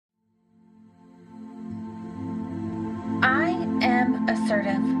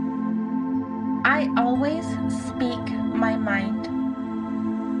assertive. I always speak my mind.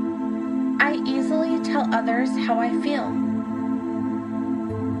 I easily tell others how I feel.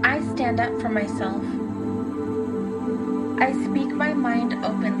 I stand up for myself. I speak my mind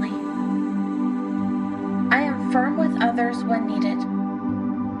openly. I am firm with others when needed.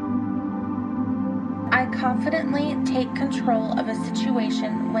 I confidently take control of a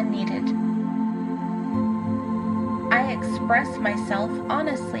situation when needed. I express myself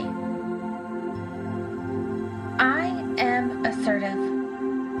honestly. I am assertive.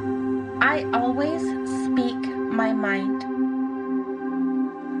 I always speak my mind.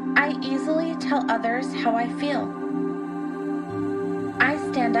 I easily tell others how I feel. I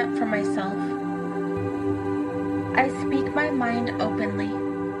stand up for myself. I speak my mind openly.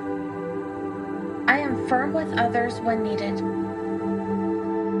 I am firm with others when needed.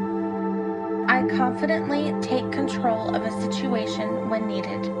 I confidently take control of a situation when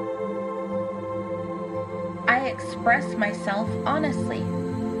needed. I express myself honestly.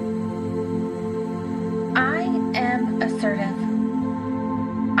 I am assertive.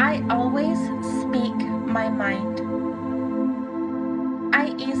 I always speak my mind.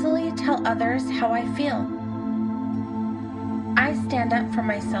 I easily tell others how I feel. I stand up for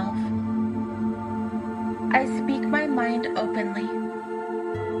myself. I speak my mind openly.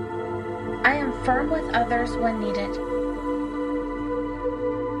 I am firm with others when needed.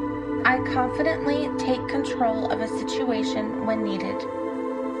 I confidently take control of a situation when needed.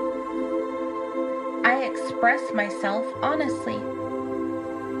 I express myself honestly.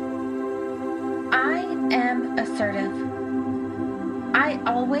 I am assertive. I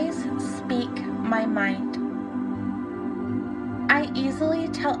always speak my mind. I easily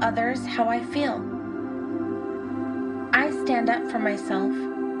tell others how I feel. I stand up for myself.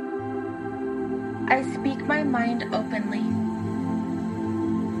 I speak my mind openly.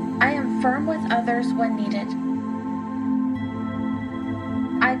 I am firm with others when needed.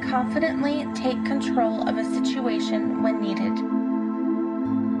 I confidently take control of a situation when needed.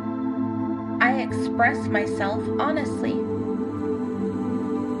 I express myself honestly.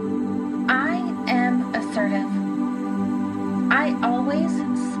 I am assertive. I always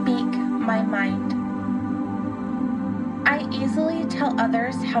speak my mind. I easily tell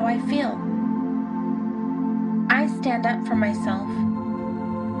others how I feel. I stand up for myself.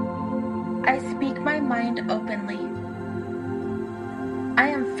 I speak my mind openly. I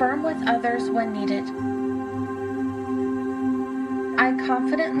am firm with others when needed. I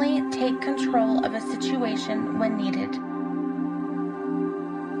confidently take control of a situation when needed.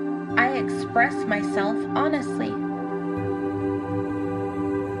 I express myself honestly.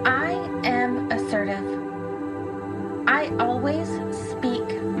 I am assertive. I always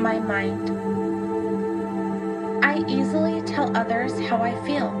speak my mind. I easily tell others how I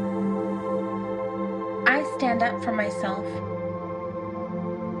feel. I stand up for myself.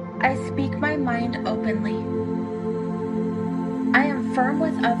 I speak my mind openly. I am firm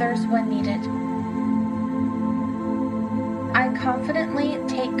with others when needed. I confidently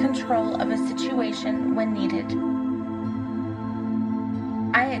take control of a situation when needed.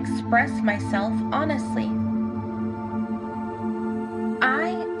 I express myself honestly. I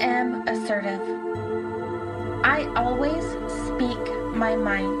am assertive. I always speak my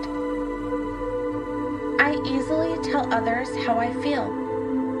mind. I easily tell others how I feel.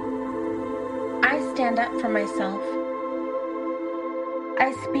 I stand up for myself.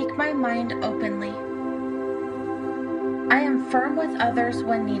 I speak my mind openly. I am firm with others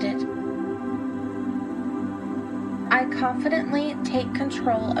when needed. I confidently take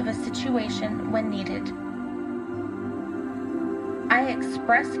control of a situation when needed. I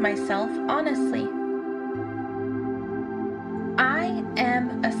express myself honestly. I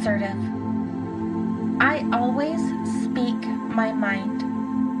am assertive. I always speak my mind.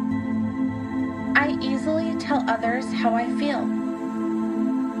 I easily tell others how I feel.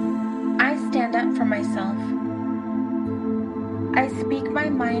 I stand up for myself. I speak my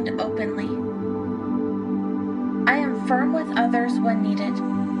mind openly. I am firm with others when needed.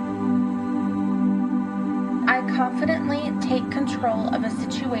 I confidently take control of a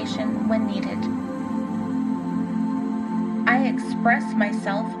situation when needed. I express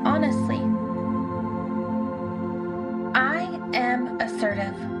myself honestly. I am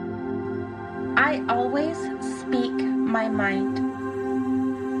assertive. I always speak my mind.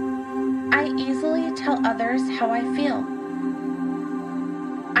 I easily tell others how I feel.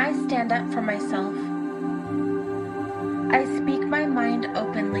 I stand up for myself. I speak my mind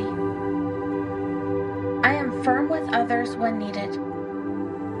openly. I am firm with others when needed.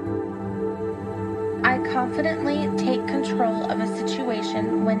 I confidently take control of a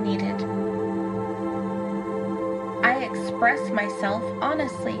situation when needed. I express myself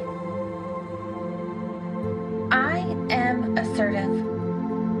honestly. I am assertive.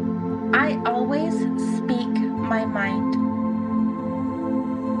 I always speak my mind.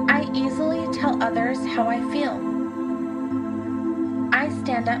 I easily tell others how I feel. I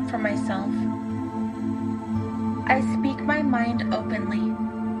stand up for myself. I speak my mind openly.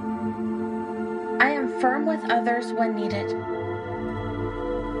 I am firm with others when needed.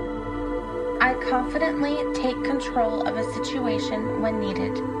 I confidently take control of a situation when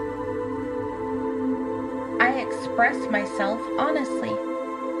needed. I express myself honestly.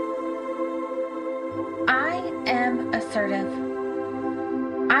 I am assertive.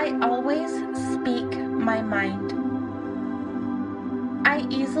 I always speak my mind. I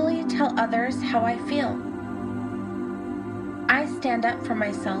easily tell others how I feel. I stand up for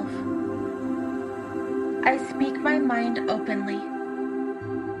myself. I speak my mind openly.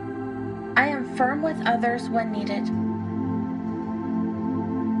 I am firm with others when needed.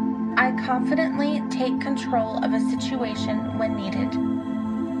 I confidently take control of a situation when needed.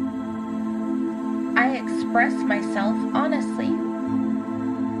 I express myself honestly.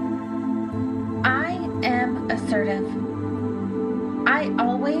 I am assertive. I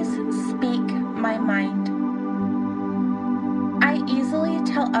always speak my mind. I easily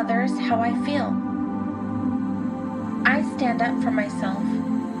tell others how I feel. I stand up for myself.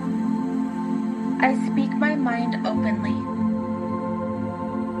 I speak my mind openly.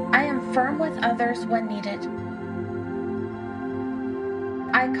 I am firm with others when needed.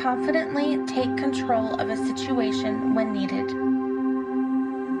 I confidently take control of a situation when needed.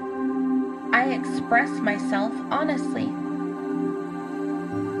 I express myself honestly.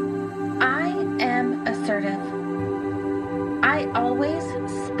 I am assertive. I always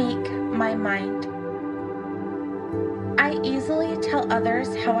speak my mind. I easily tell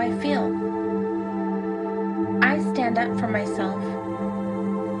others how I feel. I stand up for myself.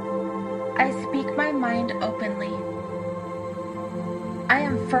 I speak my mind openly. I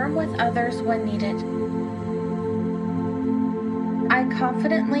am firm with others when needed. I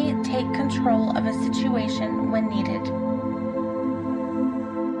confidently take control of a situation when needed.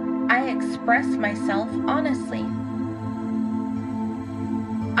 I express myself honestly.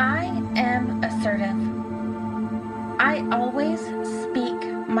 I am assertive. I always speak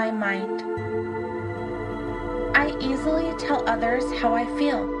my mind. I easily tell others how I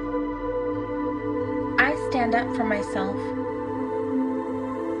feel. I stand up for myself.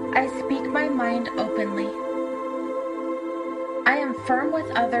 I speak my mind openly. I am firm with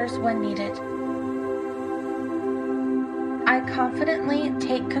others when needed. I confidently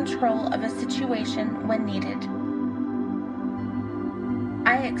take control of a situation when needed.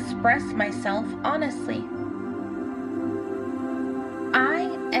 I express myself honestly. I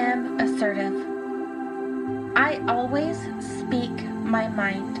am assertive. I always speak my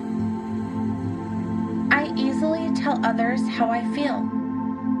mind. I easily tell others how I feel.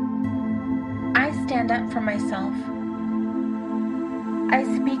 I stand up for myself. I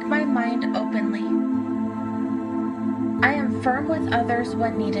speak my mind openly. I am firm with others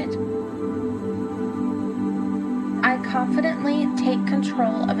when needed. I confidently take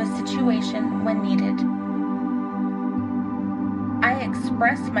control of a situation when needed. I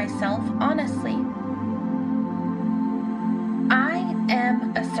express myself honestly. I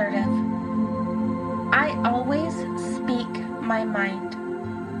am assertive. I always speak my mind.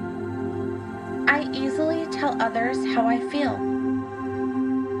 I easily tell others how I feel.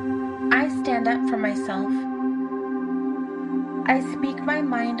 I stand up for myself. I speak my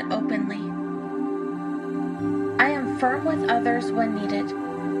mind openly. I am firm with others when needed.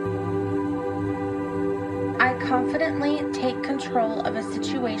 I confidently take control of a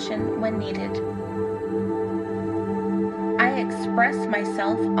situation when needed. I express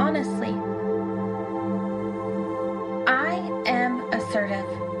myself honestly. I am assertive.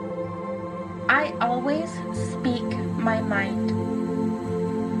 I always speak my mind.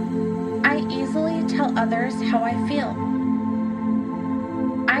 I easily tell others how I feel.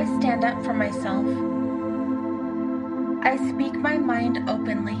 I stand up for myself. I speak my mind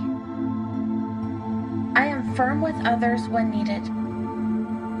openly. I am firm with others when needed.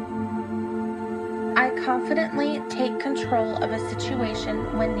 I confidently take control of a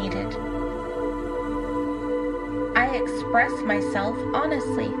situation when needed. I express myself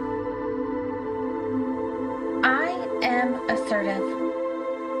honestly. I am assertive.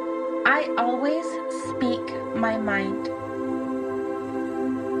 I always speak my mind.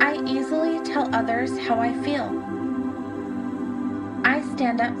 I easily tell others how I feel. I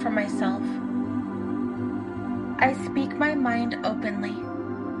stand up for myself. I speak my mind openly.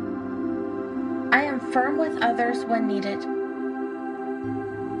 I am firm with others when needed.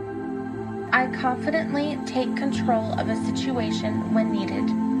 I confidently take control of a situation when needed.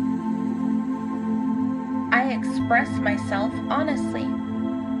 I express myself honestly.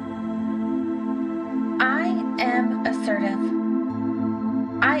 I am assertive.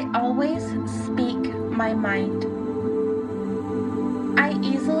 I always speak my mind. I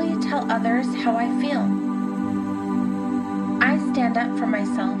easily tell others how I feel. I stand up for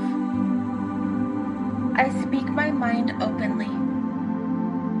myself. I speak my mind openly.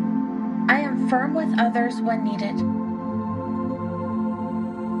 I am firm with others when needed.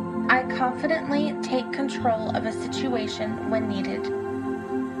 I confidently take control of a situation when needed.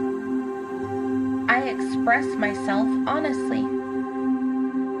 I express myself honestly.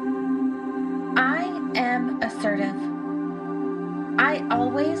 I am assertive. I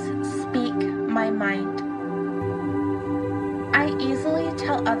always speak my mind. I easily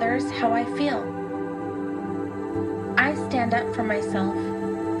tell others how I feel. I stand up for myself.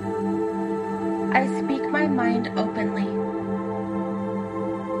 I speak my mind openly.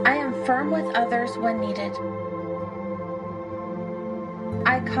 I am firm with others when needed.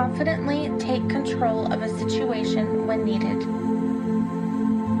 I confidently take control of a situation when needed.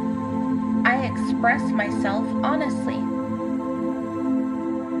 I express myself honestly.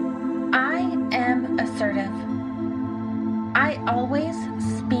 I am assertive. I always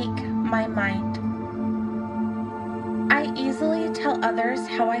speak my mind. I easily tell others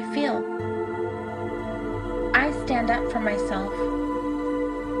how I feel. I stand up for myself.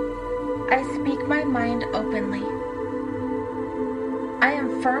 I speak my mind openly. I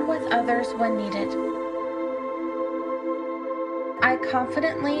am firm with others when needed. I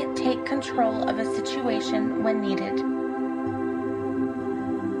confidently take control of a situation when needed.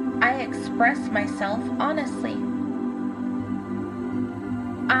 I express myself honestly.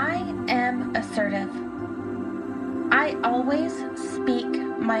 I am assertive. I always speak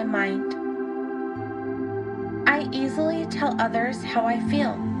my mind. I easily tell others how I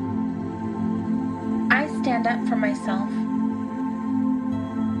feel. I stand up for myself.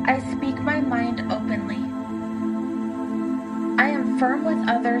 I speak my mind openly. I am firm with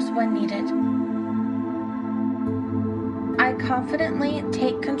others when needed. I confidently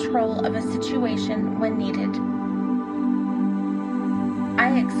take control of a situation when needed.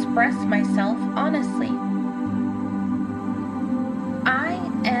 I express myself honestly. I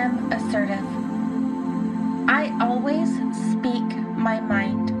am assertive. I always speak my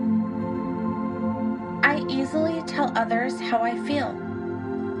mind. I easily tell others how I feel.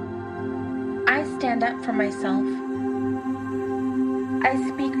 I stand up for myself. I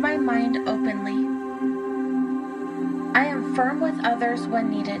speak my mind openly. I am firm with others when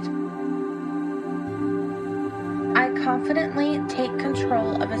needed. I confidently take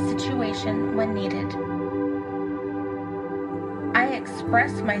control of a situation when needed. I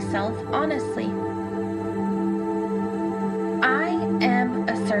express myself honestly. I am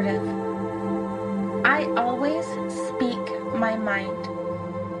assertive. I always speak my mind.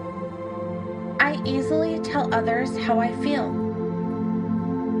 I easily tell others how I feel.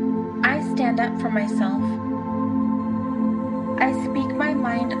 I stand up for myself. I speak my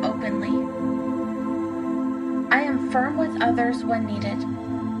mind openly. I am firm with others when needed.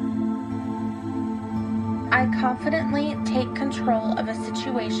 I confidently take control of a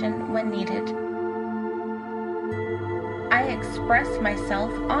situation when needed. I express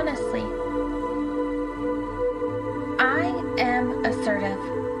myself honestly. I am assertive.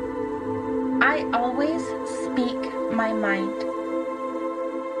 I always speak my mind.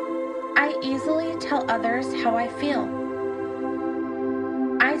 I easily tell others how I feel.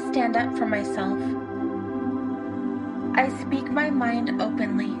 I stand up for myself. I speak my mind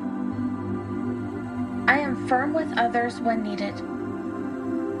openly. I am firm with others when needed.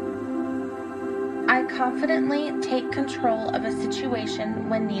 I confidently take control of a situation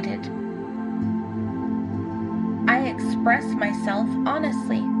when needed. I express myself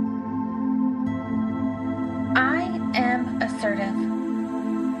honestly. I am assertive.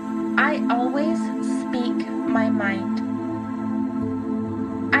 I always speak my mind.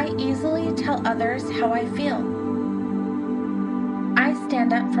 I easily tell others how I feel. I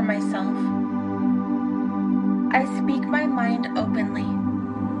stand up for myself. I speak my mind openly.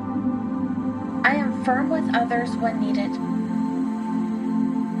 I am firm with others when needed.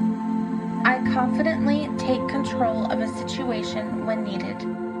 I confidently take control of a situation when needed.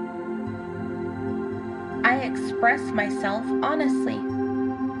 I express myself honestly.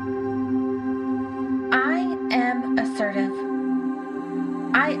 I am assertive.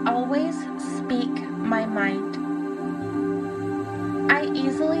 I always speak my mind. I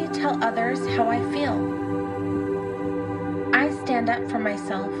easily tell others how I feel. I stand up for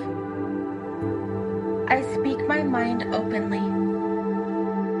myself. I speak my mind openly.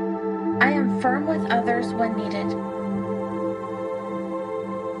 I am firm with others when needed.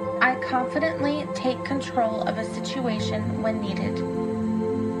 I confidently take control of a situation when needed.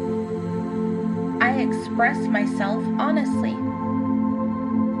 I express myself honestly.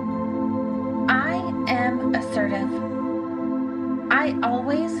 I am assertive. I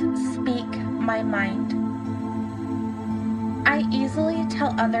always speak my mind. I easily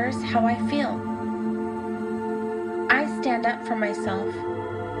tell others how I feel. I stand up for myself.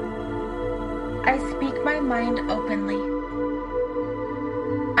 I speak my mind openly.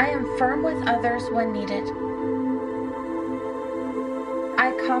 I am firm with others when needed.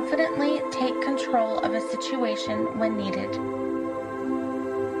 I confidently take control of a situation when needed.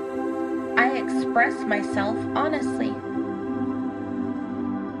 I express myself honestly.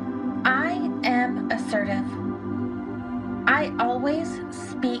 I am assertive. I always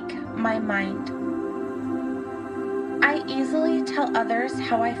speak my mind. I easily tell others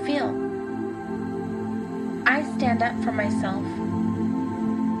how I feel. I stand up for myself.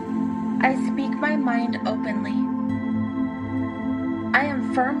 I speak my mind openly. I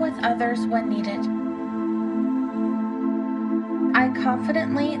am firm with others when needed. I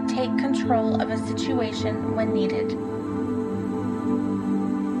confidently take control of a situation when needed.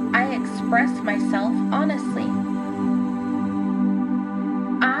 I express myself honestly.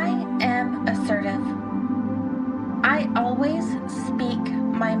 I am assertive. I always speak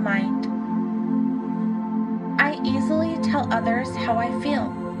my mind. I easily tell others how I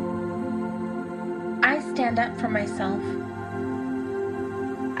feel. I stand up for myself.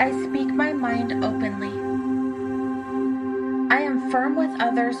 I speak my mind openly. I am firm with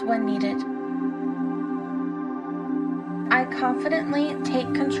others when needed. I confidently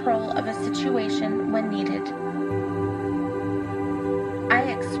take control of a situation when needed. I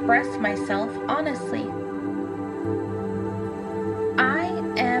express myself honestly. I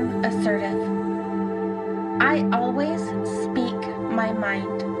am assertive. I always speak my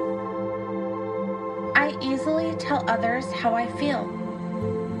mind. I easily tell others how I feel.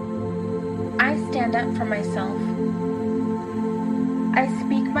 I stand up for myself. I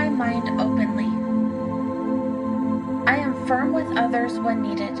speak my mind openly. I am firm with others when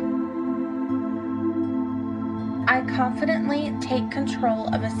needed. I confidently take control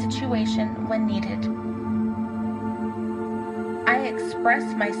of a situation when needed. I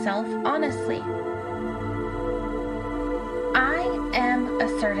express myself honestly. I am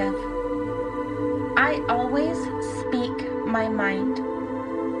assertive. I always speak my mind.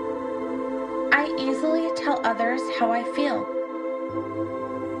 I easily tell others how I feel.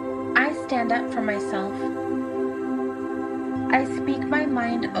 I stand up for myself. I speak my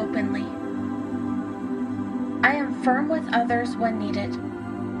mind openly. I am firm with others when needed.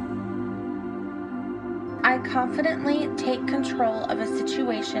 I confidently take control of a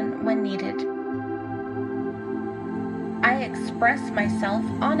situation when needed. I express myself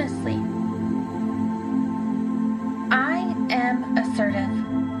honestly. I am assertive.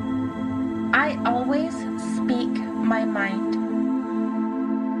 I always speak my mind.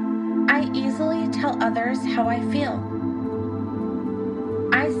 I easily tell others how I feel.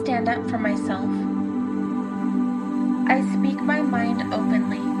 I stand up for myself. I speak my mind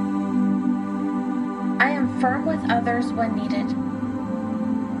openly. I am firm with others when needed.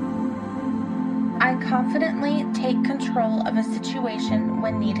 I confidently take control of a situation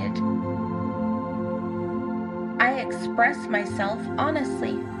when needed. I express myself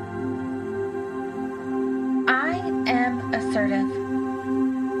honestly. I am assertive.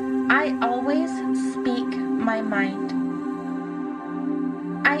 I always speak my mind.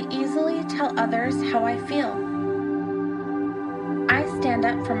 I easily tell others how I feel. I stand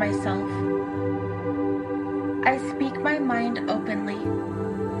up for myself. I speak my mind openly.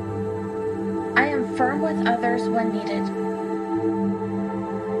 I am firm with others when needed.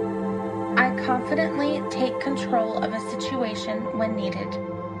 I confidently take control of a situation when needed.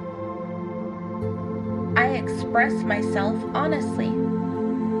 I express myself honestly.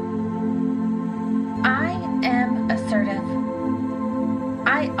 I am assertive.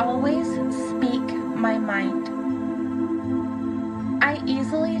 I always speak my mind. I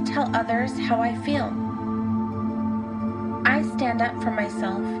easily tell others how I feel. I stand up for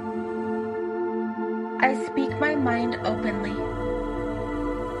myself. I speak my mind openly.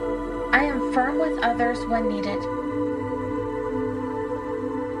 I am firm with others when needed.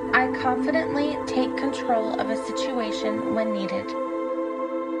 I confidently take control of a situation when needed.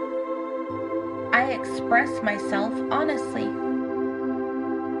 I express myself honestly.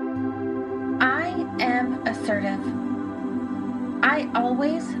 I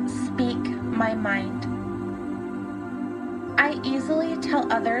always speak my mind. I easily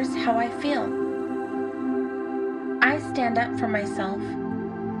tell others how I feel. I stand up for myself.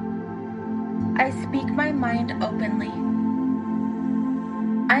 I speak my mind openly.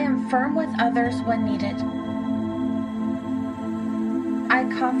 I am firm with others when needed. I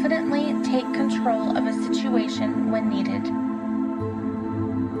confidently take control of a situation when needed.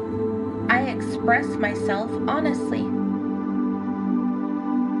 I express myself honestly.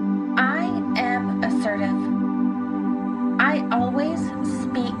 I am assertive. I always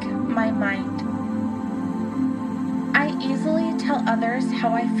speak my mind. I easily tell others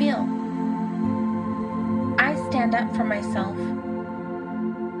how I feel. I stand up for myself.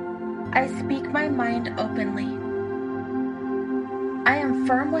 I speak my mind openly. I am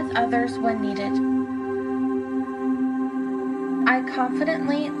firm with others when needed. I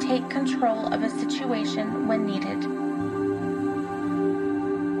confidently take control of a situation when needed.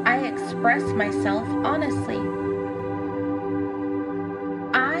 I express myself honestly.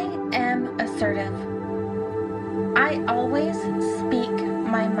 I am assertive. I always speak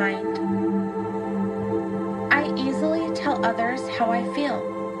my mind. I easily tell others how I feel.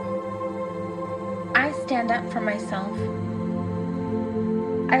 I stand up for myself.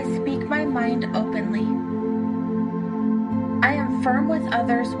 I speak my mind openly. I am firm with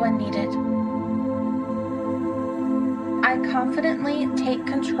others when needed. I confidently take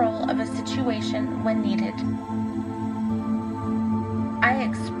control of a situation when needed. I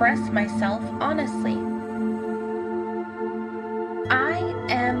express myself honestly. I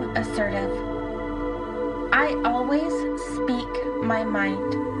am assertive. I always speak my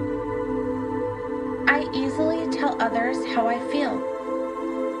mind. I easily tell others how I feel.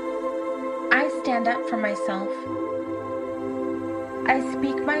 I stand up for myself. I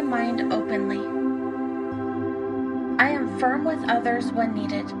speak my mind openly. I am firm with others when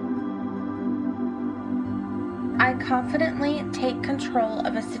needed. I confidently take control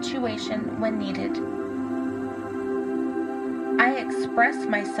of a situation when needed. I express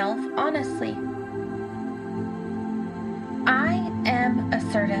myself honestly. I am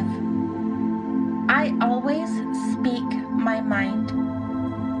assertive. I always speak my mind.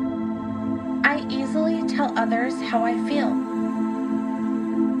 I easily tell others how I feel.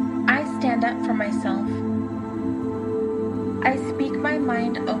 I stand up for myself. I speak my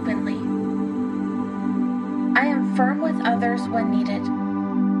mind openly. I am firm with others when needed.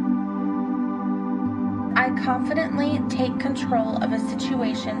 I confidently take control of a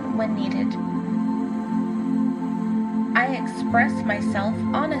situation when needed. I express myself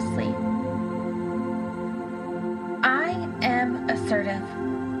honestly. I am assertive.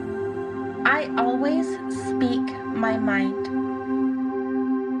 I always speak my mind.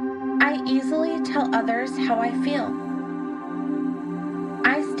 I easily tell others how I feel.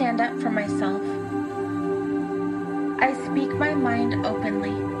 I stand up for myself. I speak my mind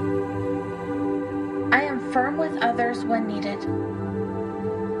openly. I am firm with others when needed.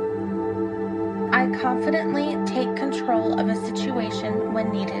 I confidently take control of a situation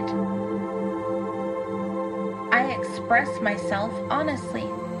when needed. I express myself honestly.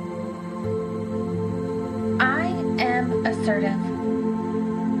 I am assertive.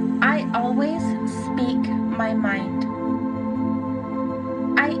 I always speak my mind.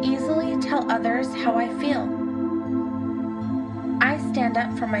 I easily tell others how I feel. I stand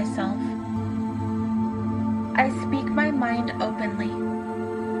up for myself. I speak my mind openly.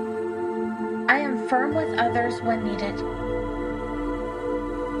 I am firm with others when needed.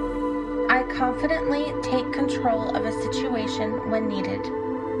 I confidently take control of a situation when needed.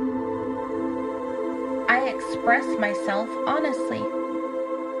 I express myself honestly.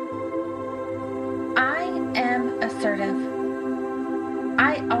 I am assertive.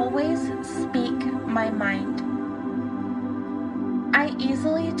 I always speak my mind. I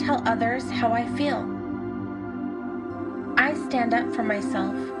easily tell others how I feel. I stand up for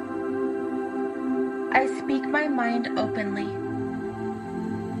myself. I speak my mind openly.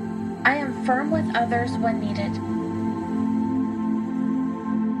 I am firm with others when needed.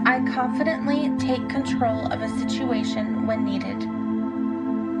 I confidently take control of a situation when needed.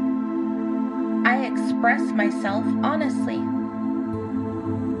 I express myself honestly.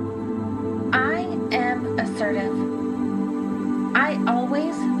 I am assertive. I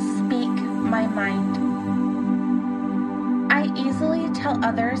always speak my mind. I easily tell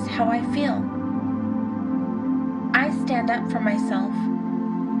others how I feel. I stand up for myself.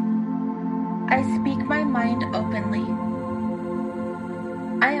 I speak my mind openly.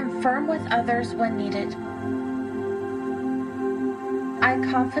 I am firm with others when needed. I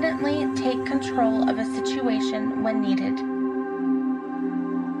confidently take control of a situation when needed.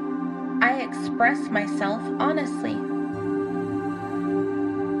 express myself honestly.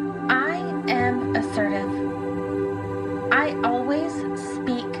 I am assertive. I always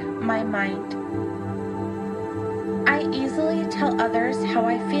speak my mind. I easily tell others how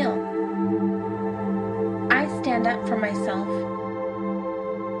I feel. I stand up for myself.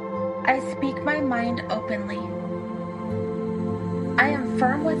 I speak my mind openly. I am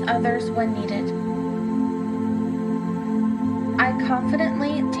firm with others when needed. I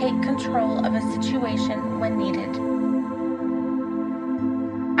confidently take control of a situation when needed.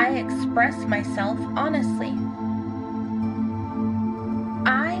 I express myself honestly.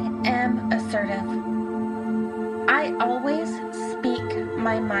 I am assertive. I always speak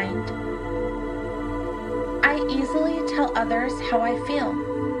my mind. I easily tell others how I feel.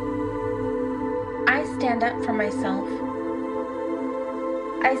 I stand up for myself.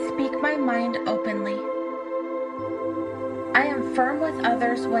 I speak my mind openly. I am firm with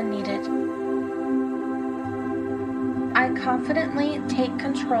others when needed. I confidently take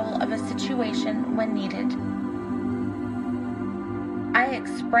control of a situation when needed. I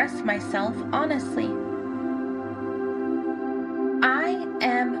express myself honestly. I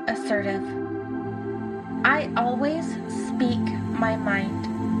am assertive. I always speak my mind.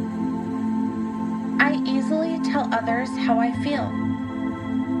 I easily tell others how I feel.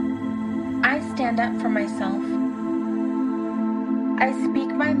 I stand up for myself. I speak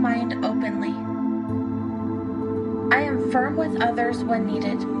my mind openly. I am firm with others when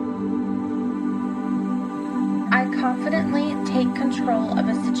needed. I confidently take control of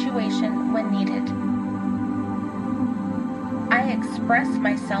a situation when needed. I express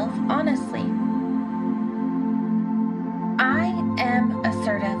myself honestly. I am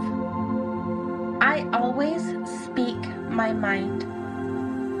assertive. I always speak my mind.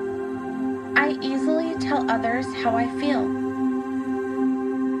 I easily tell others how I feel.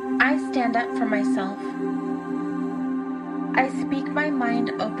 I stand up for myself. I speak my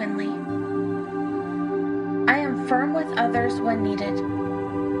mind openly. I am firm with others when needed.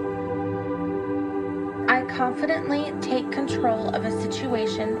 I confidently take control of a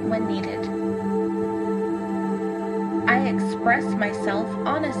situation when needed. I express myself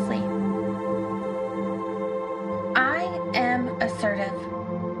honestly. I am assertive.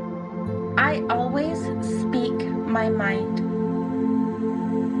 I always speak my mind.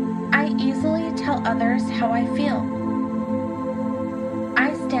 I easily tell others how I feel.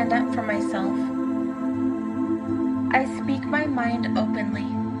 I stand up for myself. I speak my mind openly.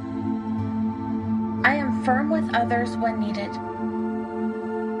 I am firm with others when needed.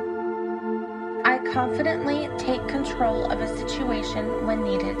 I confidently take control of a situation when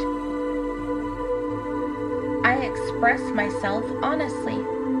needed. I express myself honestly.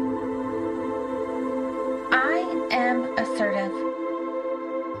 I am assertive.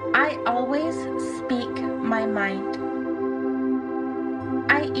 I always speak my mind.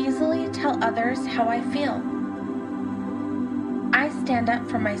 I easily tell others how I feel. I stand up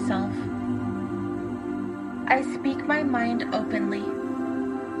for myself. I speak my mind openly.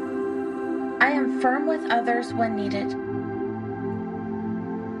 I am firm with others when needed.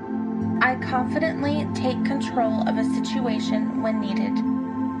 I confidently take control of a situation when needed.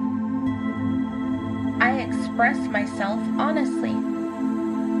 I express myself honestly.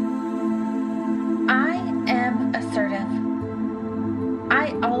 I am assertive.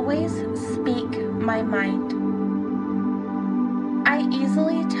 I always speak my mind. I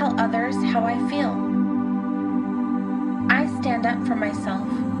easily tell others how I feel. I stand up for myself.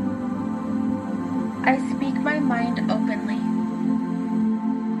 I speak my mind openly.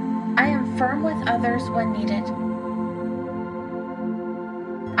 I am firm with others when needed.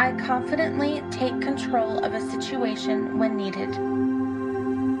 I confidently take control of a situation when needed.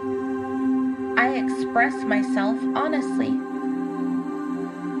 I express myself honestly.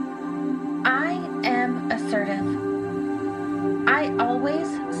 I am assertive. I always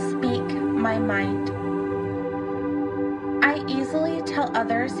speak my mind. I easily tell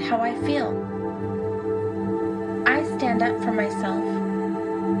others how I feel. I stand up for myself.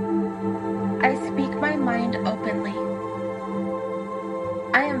 I speak my mind openly.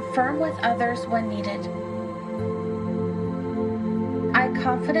 I am firm with others when needed. I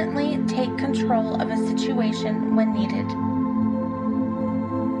confidently take control of a situation when needed.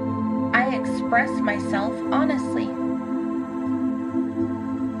 I express myself honestly.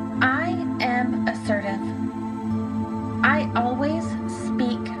 I am assertive. I always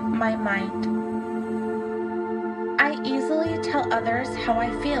speak my mind. I easily tell others how I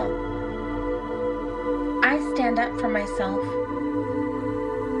feel. I stand up for myself.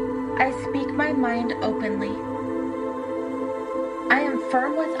 I speak my mind openly. I am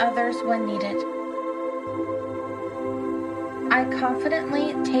firm with others when needed. I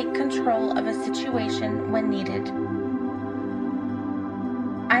confidently take control of a situation when needed.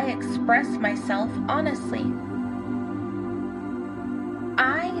 I express myself honestly.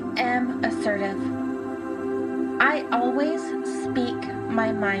 I am assertive. I always speak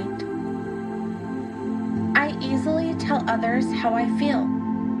my mind. I easily tell others how I feel.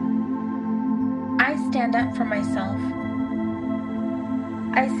 I stand up for myself.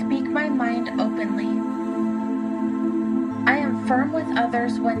 I speak my mind openly. I am firm with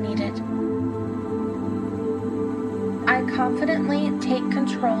others when needed. I confidently take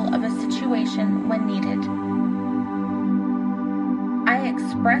control of a situation when needed. I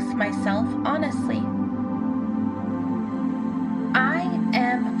express myself honestly. I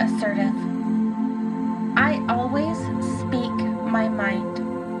am assertive. I always speak my mind.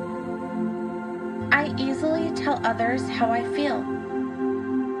 I easily tell others how I feel.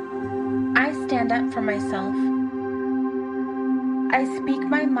 I stand up for myself. I speak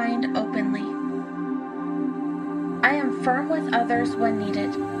my mind openly. I am firm with others when needed.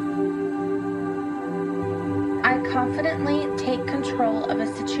 I confidently take control of a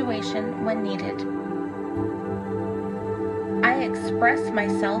situation when needed. I express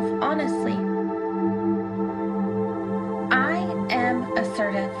myself honestly. I am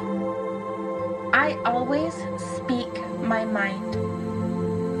assertive. I always speak my mind.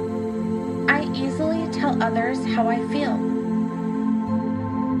 I easily tell others how I feel.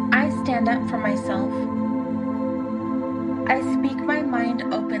 I stand up for myself. I speak my mind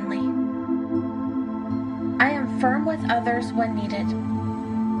openly. I am firm with others when needed.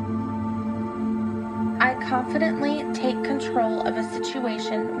 I confidently take control of a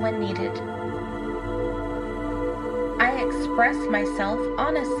situation when needed. I express myself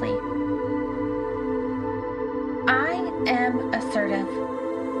honestly. I am assertive.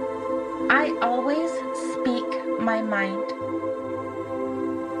 I always speak my mind.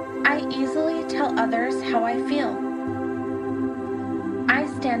 I easily tell others how I feel. I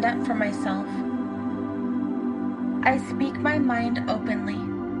stand up for myself. I speak my mind openly.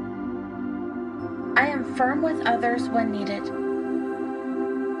 I am firm with others when needed.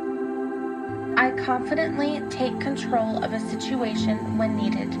 I confidently take control of a situation when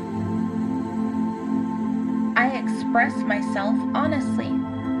needed. I express myself honestly.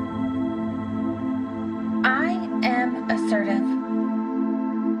 I am assertive.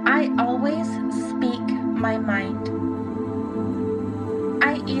 I always speak my mind.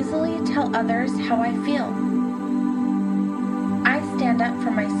 I easily tell others how I feel. I stand up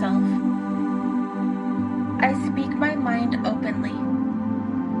for myself. I speak my mind openly.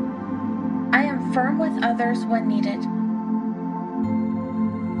 I am firm with others when needed.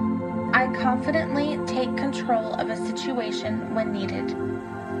 I confidently take control of a situation when needed.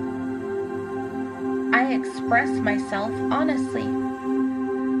 I express myself honestly.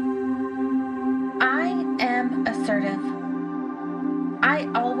 I am assertive. I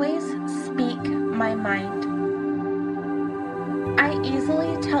always speak my mind. I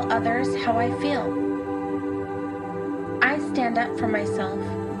easily tell others how I feel. I stand up for myself.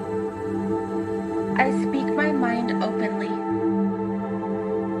 I speak my mind openly.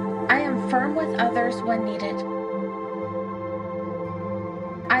 I am firm with others when needed.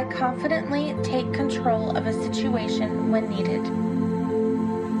 I confidently take control of a situation when needed.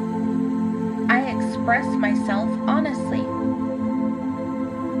 I express myself honestly.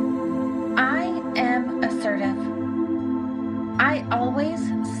 I am assertive. I always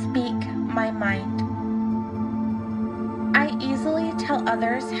speak my mind. I easily tell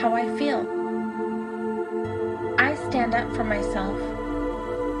others how I feel. I stand up for myself.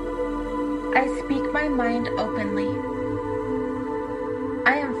 I speak my mind openly.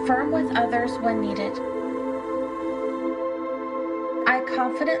 I am firm with others when needed. I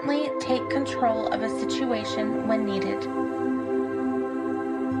confidently take control of a situation when needed.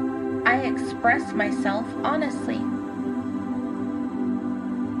 I express myself honestly.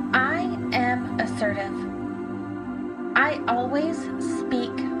 I am assertive. I always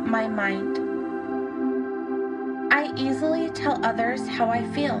speak my mind. I easily tell others how I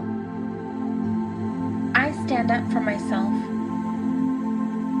feel. I stand up for myself.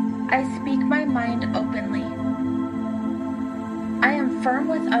 I speak my mind openly. I am firm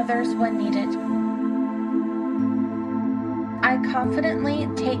with others when needed. I confidently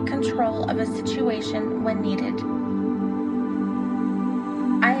take control of a situation when needed.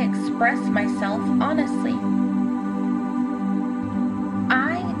 I express myself honestly.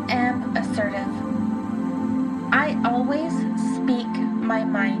 I am assertive. I always speak my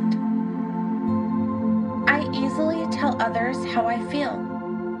mind. I easily tell others others how I feel.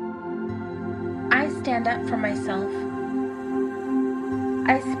 I stand up for myself.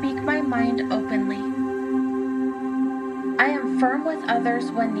 I speak my mind openly. I am firm with others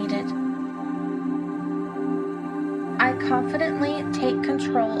when needed. I confidently take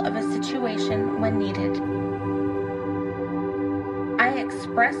control of a situation when needed. I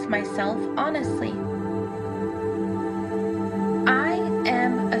express myself honestly. I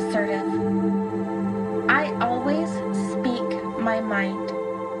am assertive. I always speak my mind.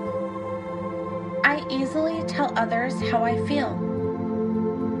 I easily tell others how I feel.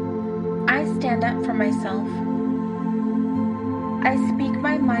 I stand up for myself. I speak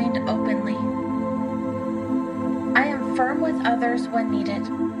my mind openly. I am firm with others when needed.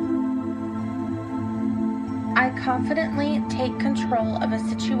 I confidently take control of a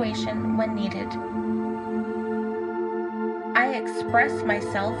situation when needed. I express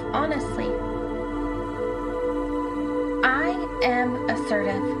myself honestly. I am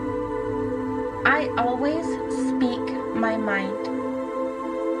assertive. I always speak my mind.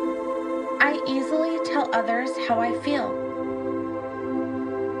 I easily tell others how I feel.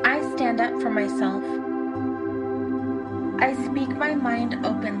 I stand up for myself. I speak my mind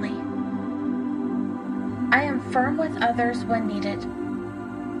openly. I am firm with others when needed.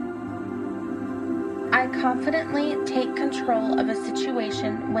 I confidently take control of a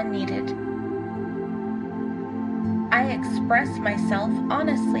situation when needed. I express myself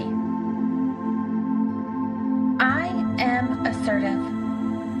honestly. I am assertive.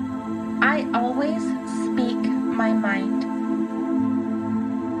 I always speak my mind.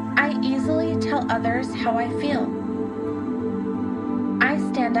 I easily tell others how I feel. I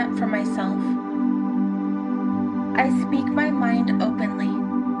stand up for myself. I speak my mind openly.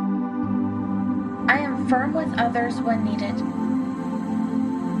 I am firm with others when needed.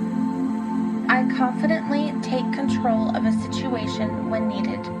 I confidently take control of a situation when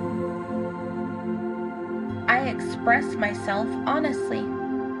needed. I express myself honestly.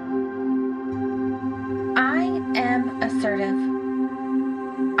 I am assertive.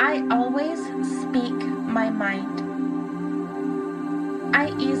 I always speak my mind. I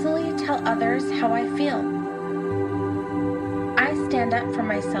easily tell others how I feel. I stand up for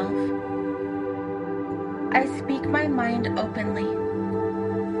myself. I speak my mind openly.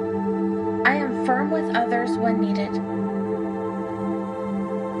 I am firm with others when needed.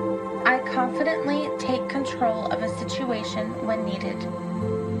 I confidently take control of a situation when needed.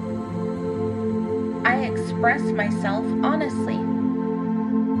 I express myself honestly.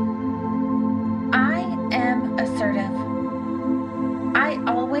 I am assertive. I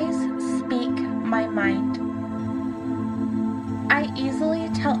always speak my mind. I easily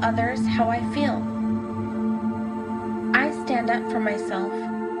tell others how I feel. I stand up for myself.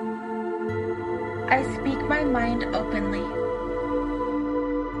 I speak my mind openly.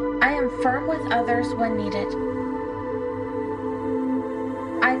 I am firm with others when needed.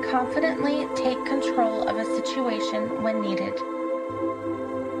 I confidently take control of a situation when needed.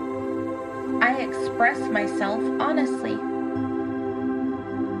 I express myself honestly.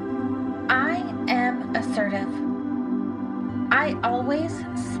 I am assertive. I always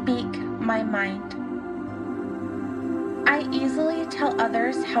speak my mind. I easily tell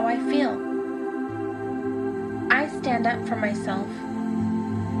others how I feel. I stand up for myself.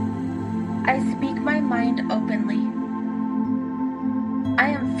 I speak my mind openly. I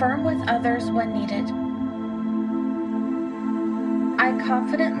am firm with others when needed. I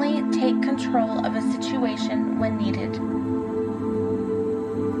confidently take control of a situation when needed.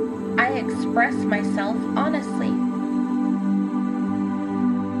 I express myself honestly.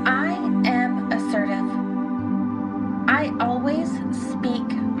 I am assertive. I always speak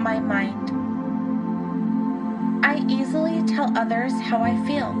my mind. I easily tell others how I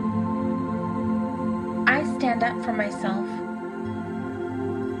feel. I stand up for myself.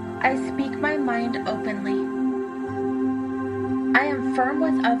 I speak my mind openly. I am firm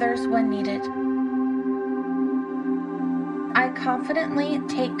with others when needed. I confidently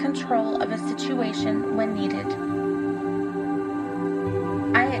take control of a situation when needed.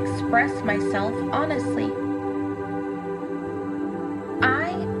 I express myself honestly.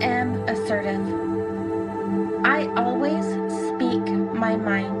 I am assertive. I always speak my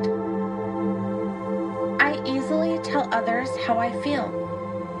mind. I easily tell others how I feel.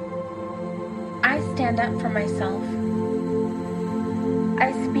 I stand up for myself.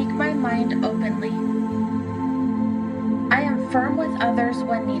 I speak my mind openly. I am firm with others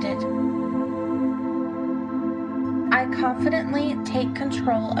when needed. I confidently take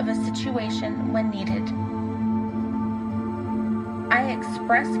control of a situation when needed. I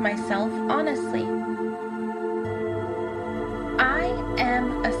express myself honestly.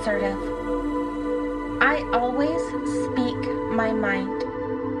 assertive. I always speak my mind.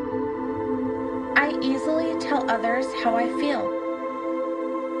 I easily tell others how I feel.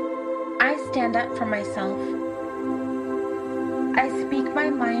 I stand up for myself. I speak my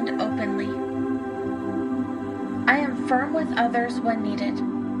mind openly. I am firm with others when needed.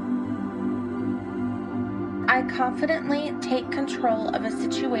 I confidently take control of a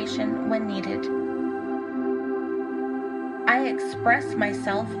situation when needed. I express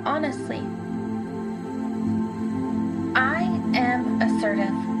myself honestly. I am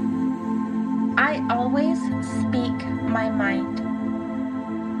assertive. I always speak my mind.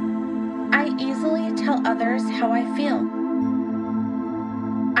 I easily tell others how I feel.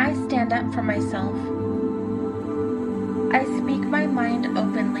 I stand up for myself. I speak my mind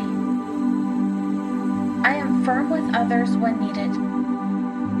openly. I am firm with others when needed.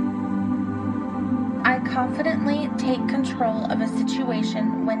 I confidently take control of a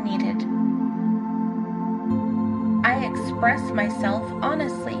situation when needed. I express myself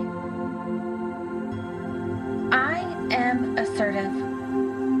honestly. I am assertive.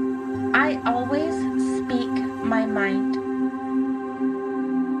 I always speak my mind.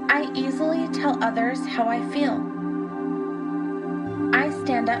 I easily tell others how I feel. I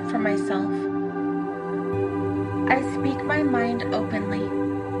stand up for myself. I speak my mind openly.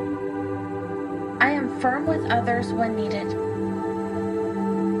 I am firm with others when needed.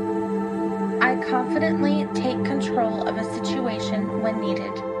 I confidently take control of a situation when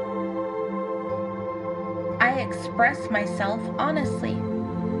needed. I express myself honestly.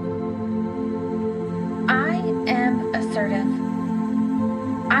 I am assertive.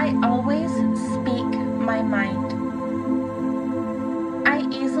 I always speak my mind. I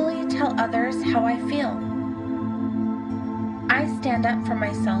easily tell others how I feel. I stand up for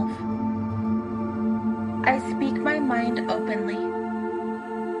myself. I speak my mind openly.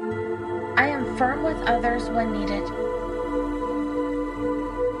 I am firm with others when needed.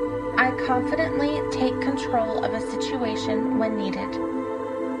 I confidently take control of a situation when needed.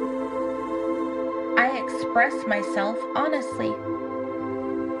 I express myself honestly.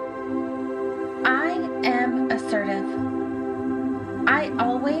 I am assertive. I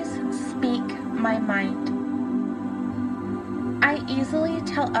always speak my mind. I easily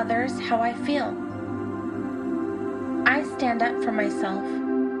tell others how I feel. I stand up for myself.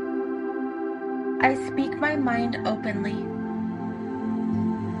 I speak my mind openly.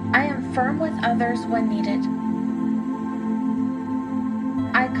 I am firm with others when needed.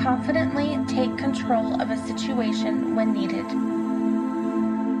 I confidently take control of a situation when needed.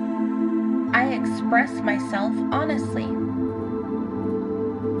 I express myself honestly.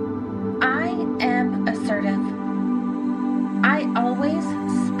 I am assertive. I always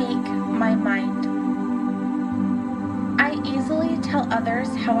speak my mind. I easily tell others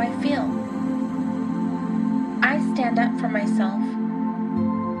how I feel. I stand up for myself.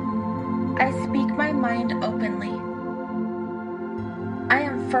 I speak my mind openly. I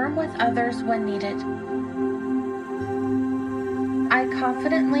am firm with others when needed. I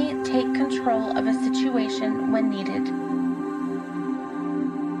confidently take control of a situation when needed.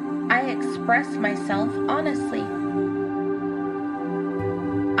 I express myself honestly.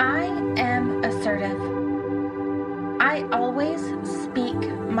 I am assertive. I always speak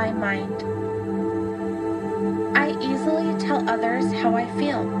my mind. I easily tell others how I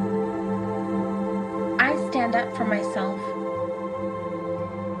feel. I stand up for myself.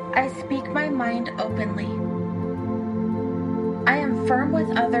 I speak my mind openly. I am firm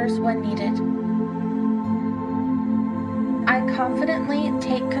with others when needed. I confidently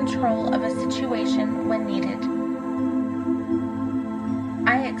take control of a situation when needed.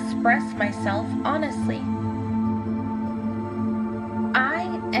 I express myself honestly. I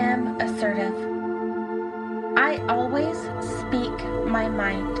am assertive. I always speak my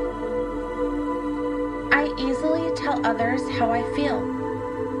mind. I easily tell others how I feel.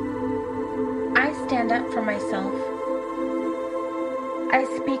 I stand up for myself. I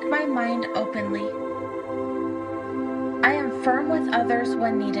speak my mind openly. I am firm with others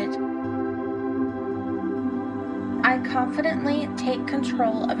when needed. I confidently take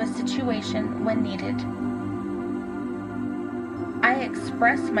control of a situation when needed. I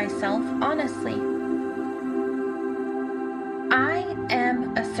express myself honestly. I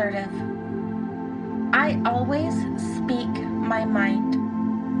am assertive. I always speak my mind.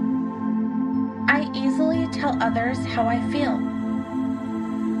 I easily tell others how I feel.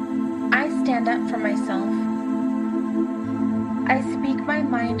 I stand up for myself. I speak my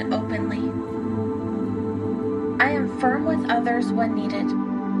mind openly. I am firm with others when needed.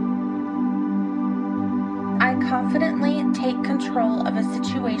 I confidently take control of a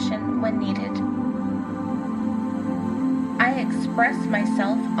situation when needed. I express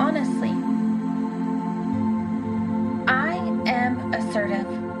myself honestly. I am assertive.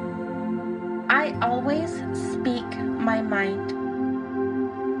 I always speak my mind.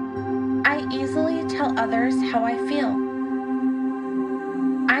 I easily tell others how I feel.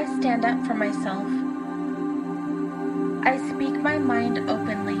 I stand up for myself. I speak my mind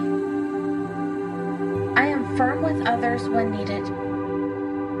openly. I am firm with others when needed.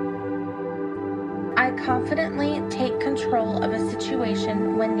 I confidently take control of a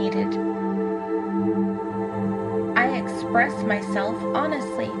situation when needed. I express myself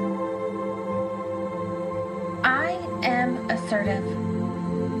honestly. I am assertive.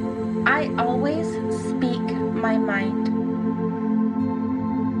 I always speak my mind.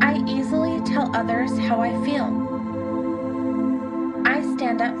 I easily tell others how I feel. I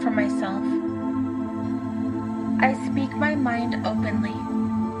stand up for myself. I speak my mind openly.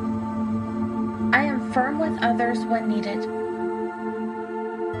 I am firm with others when needed.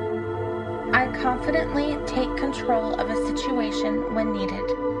 I confidently take control of a situation when needed.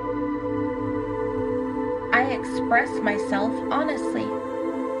 I express myself honestly.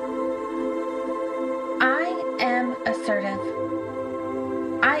 I am assertive.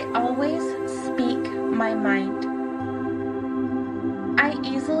 I always speak my mind. I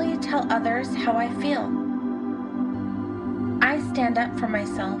easily tell others how I feel. I stand up for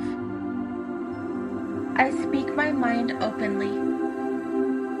myself. I speak my mind openly.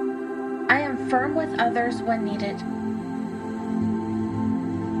 I am firm with others when needed.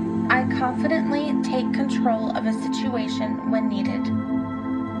 I confidently take control of a situation when needed.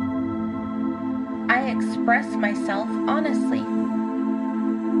 I express myself honestly.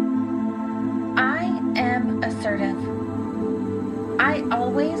 I am assertive. I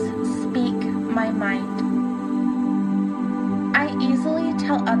always speak my mind. I easily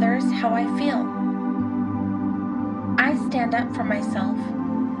tell others how I feel. I stand up for myself.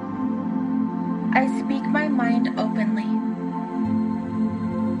 I speak my mind openly.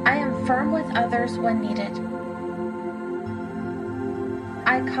 I am firm with others when needed.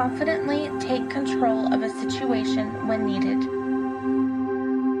 I confidently take control of a situation when needed.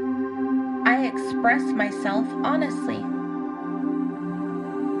 I express myself honestly.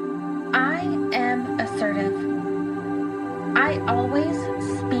 I am assertive. I always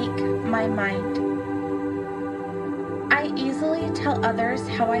speak my mind. I easily tell others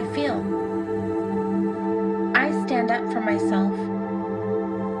how I feel. I stand up for myself.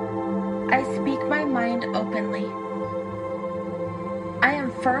 I speak my mind openly. I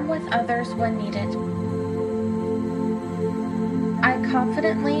am firm with others when needed. I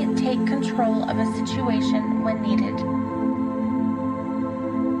confidently take control of a situation when needed.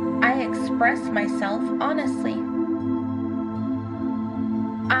 I express myself honestly.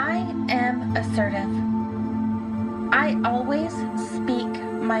 I am assertive. I always speak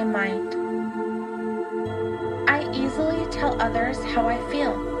my mind. I easily tell others how I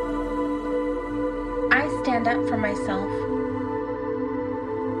feel. I stand up for myself.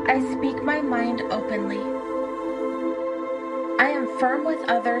 I speak my mind openly. I am firm with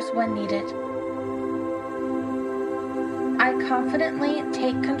others when needed. I confidently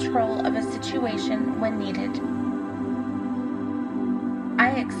take control of a situation when needed. I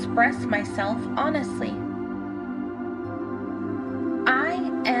express myself honestly. I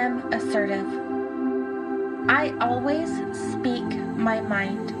am assertive. I always speak my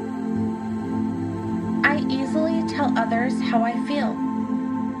mind. I easily tell others how I feel.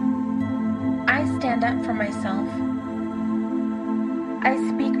 I stand up for myself. I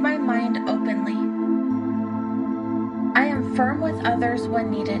speak my mind openly. I am firm with others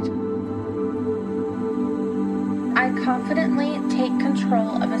when needed. I confidently take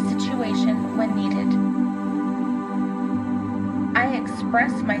control of a situation when needed. I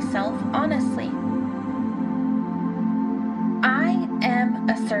express myself honestly. I am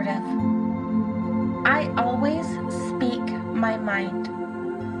assertive. I always speak my mind.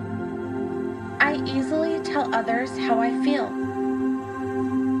 I easily tell others how I feel.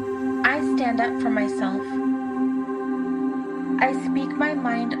 I stand up for myself. I speak my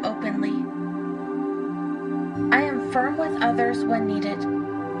mind openly. I am firm with others when needed.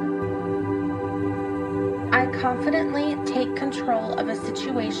 I confidently take control of a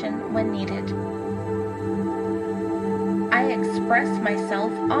situation when needed. I express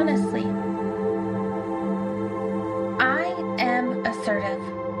myself honestly. I am assertive.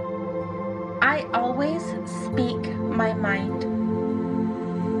 I always speak my mind.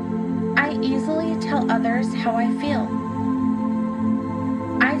 I easily tell others how I feel.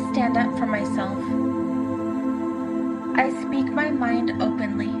 I stand up for myself. I my mind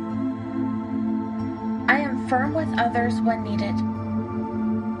openly. I am firm with others when needed.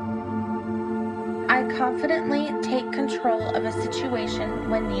 I confidently take control of a situation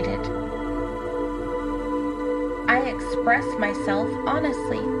when needed. I express myself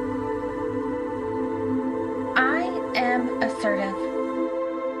honestly. I am assertive.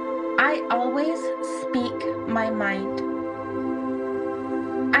 I always speak my mind.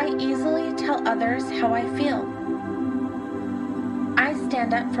 I easily tell others how I feel. I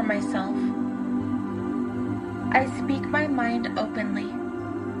stand up for myself. I speak my mind openly.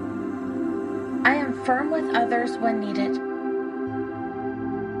 I am firm with others when needed.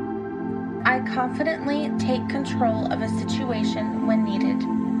 I confidently take control of a situation when needed.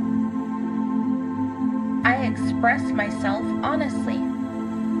 I express myself honestly.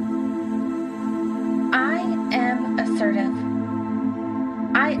 I am assertive.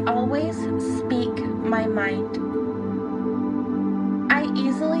 I always speak my mind. I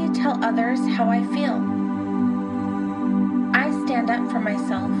easily tell others how I feel. I stand up for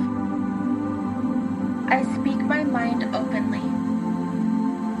myself. I speak my mind openly.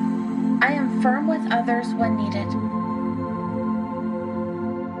 I am firm with others when needed.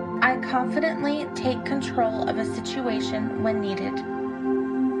 I confidently take control of a situation when needed.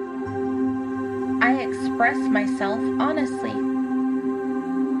 I express myself honestly.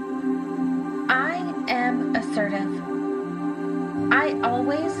 I am assertive. I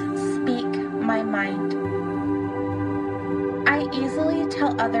always speak my mind. I easily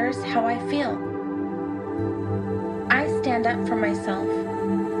tell others how I feel. I stand up for myself.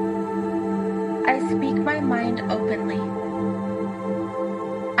 I speak my mind openly.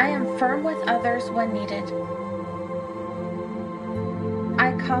 I am firm with others when needed.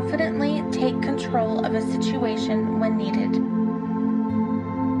 I confidently take control of a situation when needed.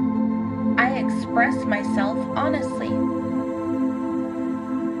 I express myself honestly.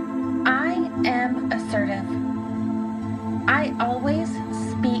 I am assertive. I always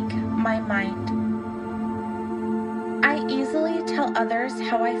speak my mind. I easily tell others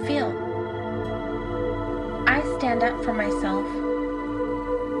how I feel. I stand up for myself.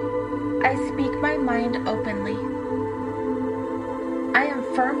 I speak my mind openly. I am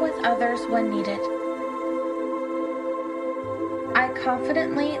firm with others when needed. I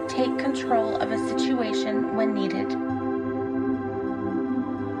confidently take control of a situation when needed.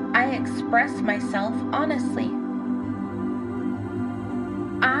 I express myself honestly.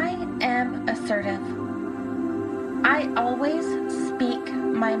 I am assertive. I always speak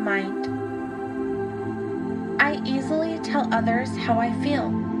my mind. I easily tell others how I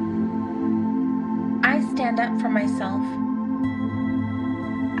feel. I stand up for myself.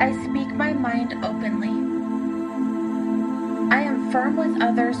 I speak my mind openly. I am firm with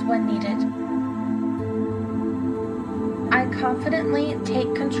others when needed. I confidently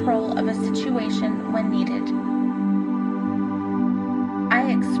take control of a situation when needed.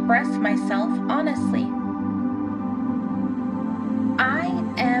 I express myself honestly. I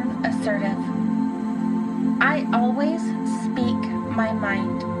am assertive. I always speak my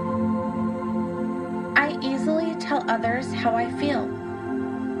mind. I easily tell others how I feel.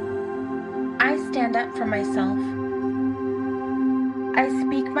 I stand up for myself. I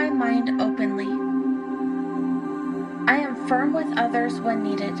speak my mind openly. I am firm with others when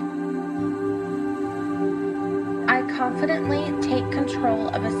needed. I confidently take control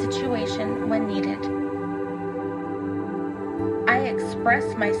of a situation when needed. I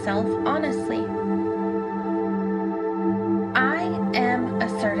express myself honestly. I am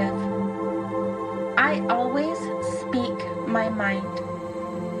assertive. I always speak my mind.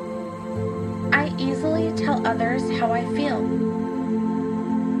 I easily tell others how I feel.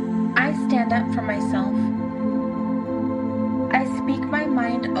 I stand up for myself. I speak my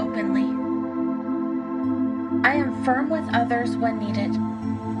mind openly. I am firm with others when needed.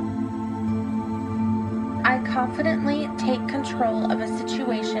 I confidently take control of a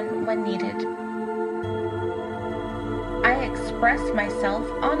situation when needed. I express myself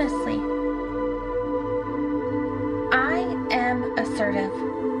honestly. I am assertive.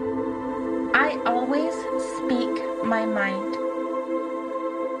 I always speak my mind.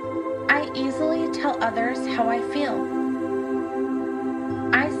 I easily tell others how I feel.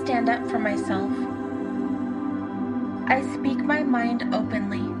 I stand up for myself. I speak my mind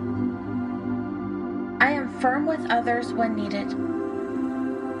openly. I am firm with others when needed.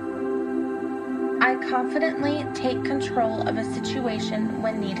 I confidently take control of a situation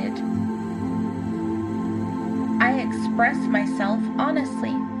when needed. I express myself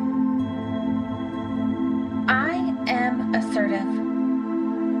honestly. I am assertive.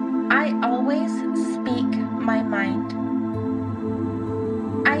 I always speak my mind.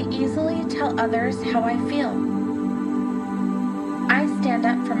 tell others how I feel. I stand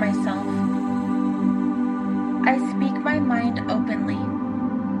up for myself. I speak my mind openly.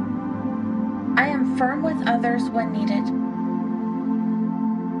 I am firm with others when needed.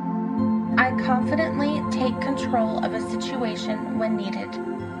 I confidently take control of a situation when needed.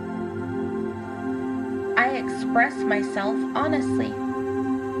 I express myself honestly.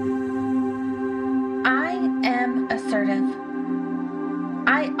 I am assertive.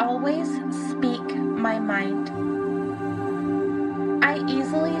 I always speak my mind. I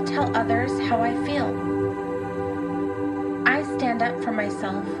easily tell others how I feel. I stand up for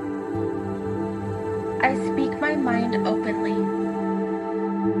myself. I speak my mind openly.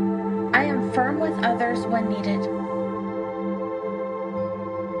 I am firm with others when needed.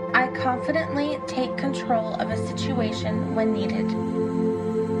 I confidently take control of a situation when needed.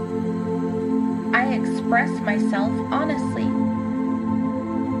 I express myself honestly.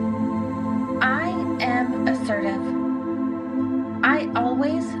 I am assertive. I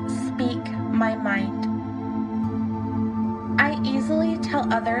always speak my mind. I easily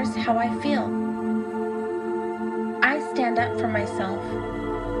tell others how I feel. I stand up for myself.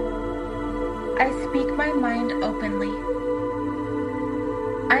 I speak my mind openly.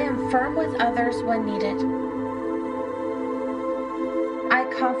 I am firm with others when needed. I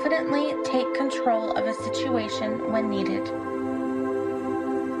confidently take control of a situation when needed.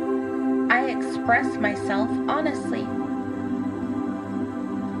 I express myself honestly.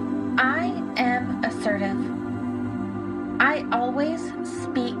 I am assertive. I always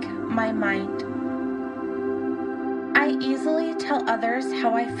speak my mind. I easily tell others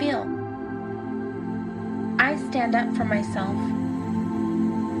how I feel. I stand up for myself.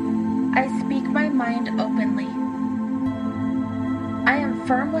 I speak my mind openly. I am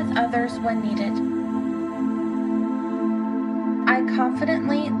firm with others when needed. I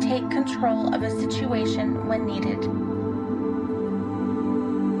confidently take control of a situation when needed.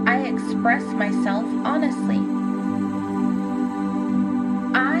 I express myself honestly.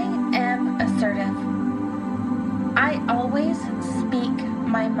 I am assertive. I always speak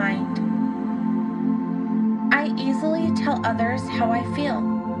my mind. I easily tell others how I feel.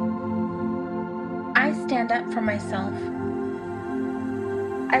 I stand up for myself.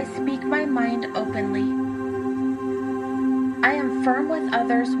 I speak my mind openly. I am firm with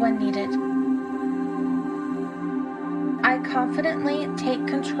others when needed. I confidently take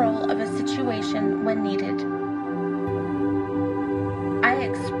control of a situation when needed. I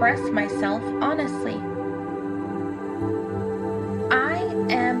express myself honestly. I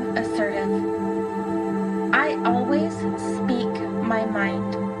am assertive. I always speak my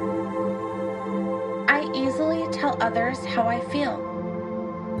mind. I easily tell others how I feel.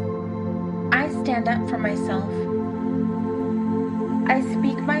 I stand up for myself. I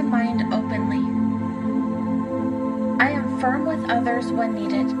speak my mind openly. I am firm with others when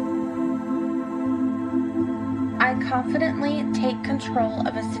needed. I confidently take control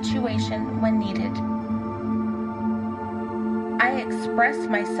of a situation when needed. I express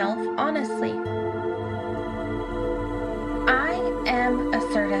myself honestly. I am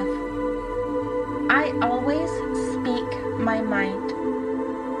assertive. I always speak my mind.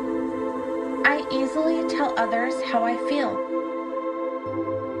 I easily tell others how I feel.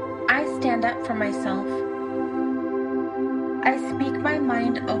 I stand up for myself. I speak my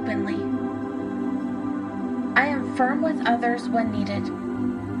mind openly. I am firm with others when needed.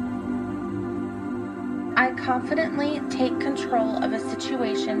 I confidently take control of a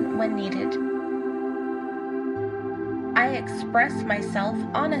situation when needed. I express myself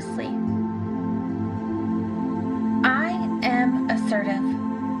honestly. I am assertive.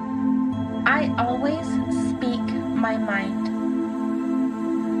 I always speak my mind.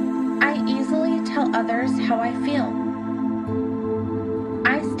 I easily tell others how I feel.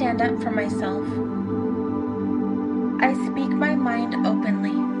 I stand up for myself. I speak my mind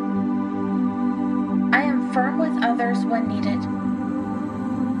openly. I am firm with others when needed.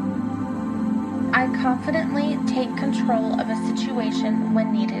 I confidently take control of a situation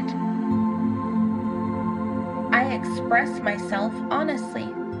when needed. I express myself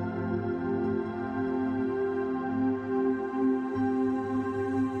honestly.